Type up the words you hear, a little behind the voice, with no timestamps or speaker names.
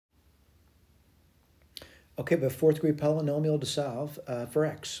Okay, but fourth degree polynomial to solve for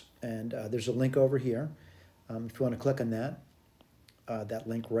x. And there's a link over here. If you want to click on that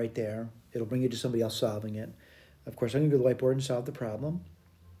link right there, it'll bring you to somebody else solving it. Of course, I'm going to go to the whiteboard and solve the problem.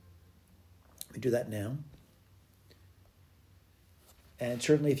 We do that now. And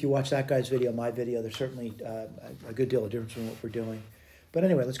certainly if you watch that guy's video, my video, there's certainly a good deal of difference in what we're doing. But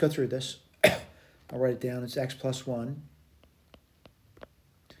anyway, let's go through this. I'll write it down. It's x plus 1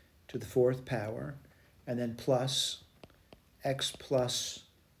 to the fourth power, and then plus x plus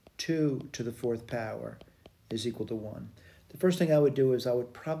 2 to the fourth power is equal to 1. The first thing I would do is I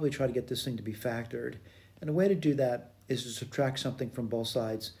would probably try to get this thing to be factored. And the way to do that is to subtract something from both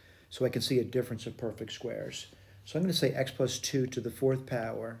sides so I can see a difference of perfect squares. So I'm going to say x plus 2 to the fourth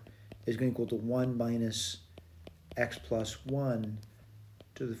power is going to equal to 1 minus x plus 1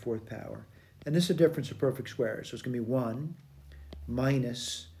 to the fourth power. And this is a difference of perfect squares. So it's going to be 1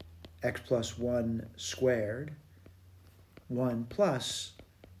 minus x plus 1 squared, 1 plus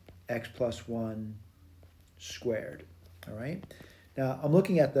x plus 1 squared. All right? Now, I'm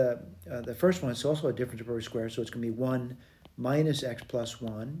looking at the first one. It's also a difference of perfect squares. So it's going to be 1 minus x plus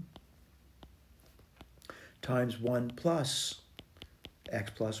 1 times 1 plus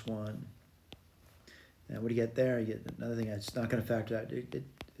x plus 1. And what do you get there? You get another thing that's not going to factor out. It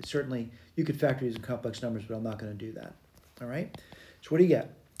certainly, you could factor these in complex numbers, but I'm not going to do that. All right? So what do you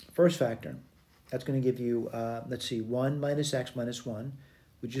get? First factor, that's going to give you, let's see, 1 minus x minus 1,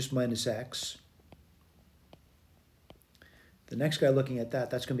 which is minus x. The next guy looking at that,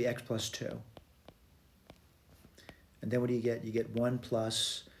 that's going to be x plus 2. And then what do you get? You get 1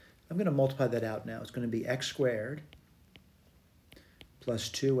 plus, I'm going to multiply that out now. It's going to be x squared plus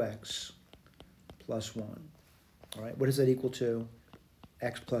 2x plus 1. All right, what does that equal to?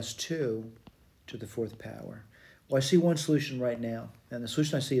 X plus 2 to the fourth power. Well, I see one solution right now, and the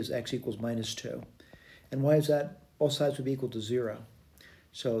solution I see is x equals minus 2. And why is that? Both sides would be equal to 0.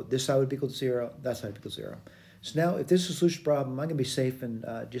 So this side would be equal to 0, that side would be equal to 0. So now, if this is a solution problem, I'm going to be safe in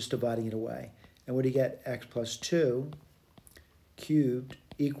just dividing it away. And what do you get? X plus 2 cubed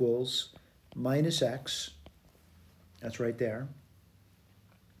equals minus x. That's right there.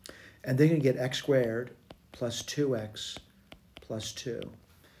 And then you're going to get x squared plus 2x plus 2.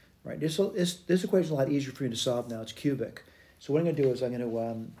 Right? This equation is a lot easier for you to solve now. It's cubic. So what I'm going to do is I'm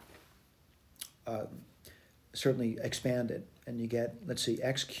going to certainly expand it. And you get, let's see,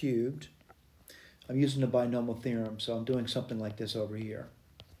 x cubed. I'm using the binomial theorem, so I'm doing something like this over here.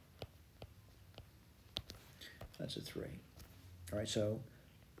 That's a 3. All right, so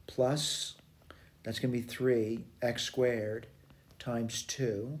plus, that's going to be 3x squared times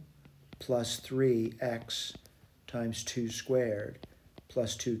 2 plus 3x times 2 squared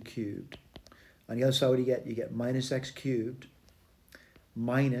plus 2 cubed. On the other side, what do you get? You get minus x cubed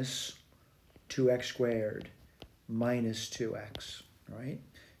minus 2x squared minus 2x. All right?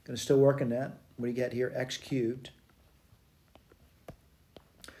 Going to still work on that. What do you get here? X cubed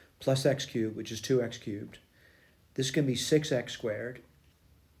plus x cubed, which is 2x cubed. This is going to be 6x squared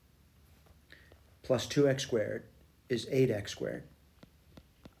plus 2x squared is 8x squared.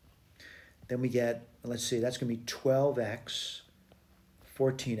 Then we get, let's see, that's going to be 12x,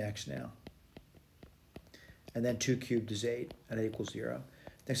 14x now. And then 2 cubed is 8, and that equals 0.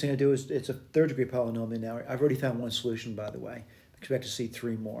 Next thing I do is, it's a third degree polynomial now. I've already found one solution, by the way. Expect to see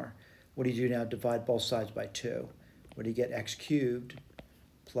 3 more. What do you do now? Divide both sides by 2. What do you get? X cubed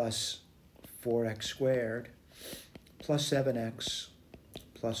plus 4x squared plus 7x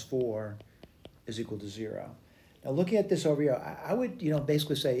plus 4 is equal to 0. Now looking at this over here, I would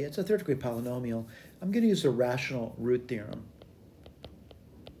basically say it's a third degree polynomial. I'm going to use the rational root theorem.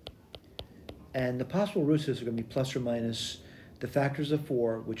 And the possible roots are going to be plus or minus the factors of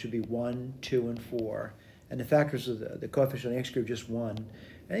 4, which would be 1, 2, and 4. And the factors of the coefficient of the x cubed just 1. And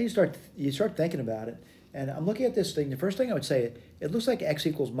then you start thinking about it. And I'm looking at this thing. The first thing I would say, it looks like x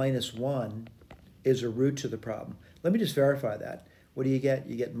equals minus 1 is a root to the problem. Let me just verify that. What do you get?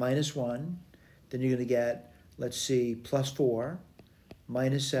 You get minus 1. Then you're going to get, let's see, plus 4,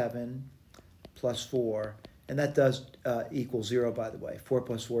 minus 7, plus 4. And that does equal 0, by the way. 4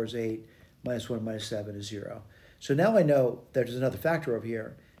 plus 4 is 8. Minus 1 minus 7 is 0. So now I know there's another factor over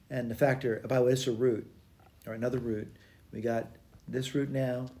here. And the factor, by the way, it's a root, or another root. We got this root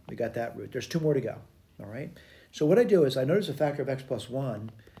now. We got that root. There's 2 more to go. All right? So what I do is I know there's a factor of x plus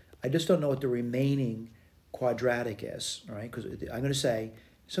 1. I just don't know what the remaining quadratic is. All right? Because I'm going to say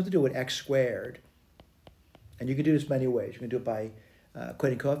something to do with x squared. And you can do this many ways. You can do it by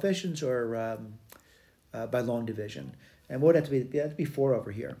equating coefficients or by long division. And what would it have to be 4 over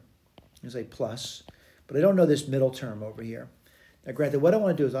here. I'm going to say plus. But I don't know this middle term over here. Now granted, what I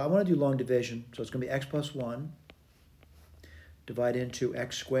want to do is I want to do long division, so it's going to be x plus 1 divide into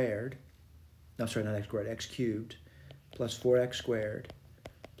x squared, no, sorry, not x squared, x cubed, plus 4x squared,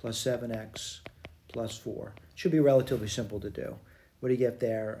 plus 7x, plus 4. Should be relatively simple to do. What do you get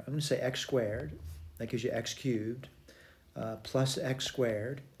there? I'm going to say x squared, that gives you x cubed, plus x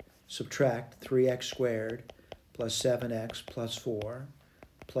squared, subtract 3x squared, plus 7x, plus 4,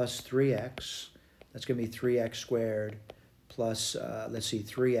 plus 3x, that's going to be 3x squared, plus, let's see,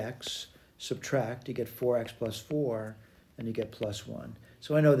 3x, subtract, you get 4x plus 4, and you get plus 1.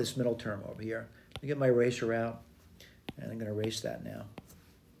 So I know this middle term over here. I get my eraser out, and I'm going to erase that now.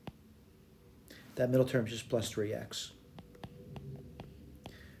 That middle term is just plus 3x.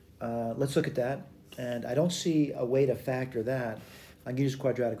 Let's look at that. And I don't see a way to factor that. I'm going to use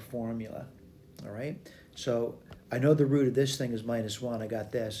quadratic formula. All right? So I know the root of this thing is minus 1. I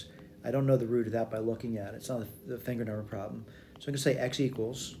got this. I don't know the root of that by looking at it. It's not the finger number problem. So I'm going to say x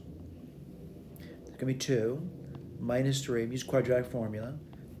equals, it's going to be 2, minus 3, use quadratic formula,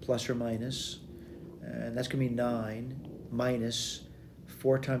 plus or minus, and that's going to be 9, minus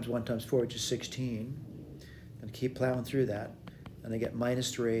 4 times 1 times 4, which is 16. I'm going to keep plowing through that. And I get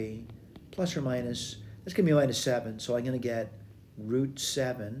minus 3, plus or minus, that's going to be minus 7, so I'm going to get root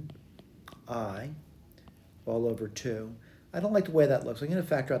 7i all over 2. I don't like the way that looks. I'm going to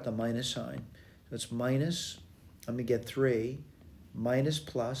factor out the minus sign. So it's minus, I'm going to get 3, minus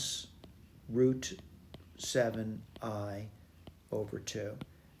plus root 7i over 2.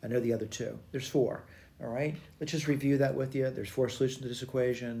 I know the other 2. There's 4. All right? Let's just review that with you. There's 4 solutions to this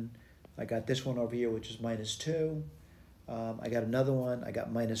equation. I got this one over here, which is minus 2. I got another one. I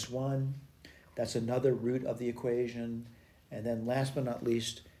got minus 1. That's another root of the equation. And then last but not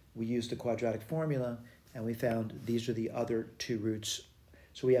least, we used the quadratic formula, and we found these are the other 2 roots.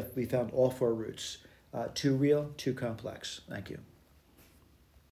 So we found all 4 roots. 2 real, 2 complex. Thank you.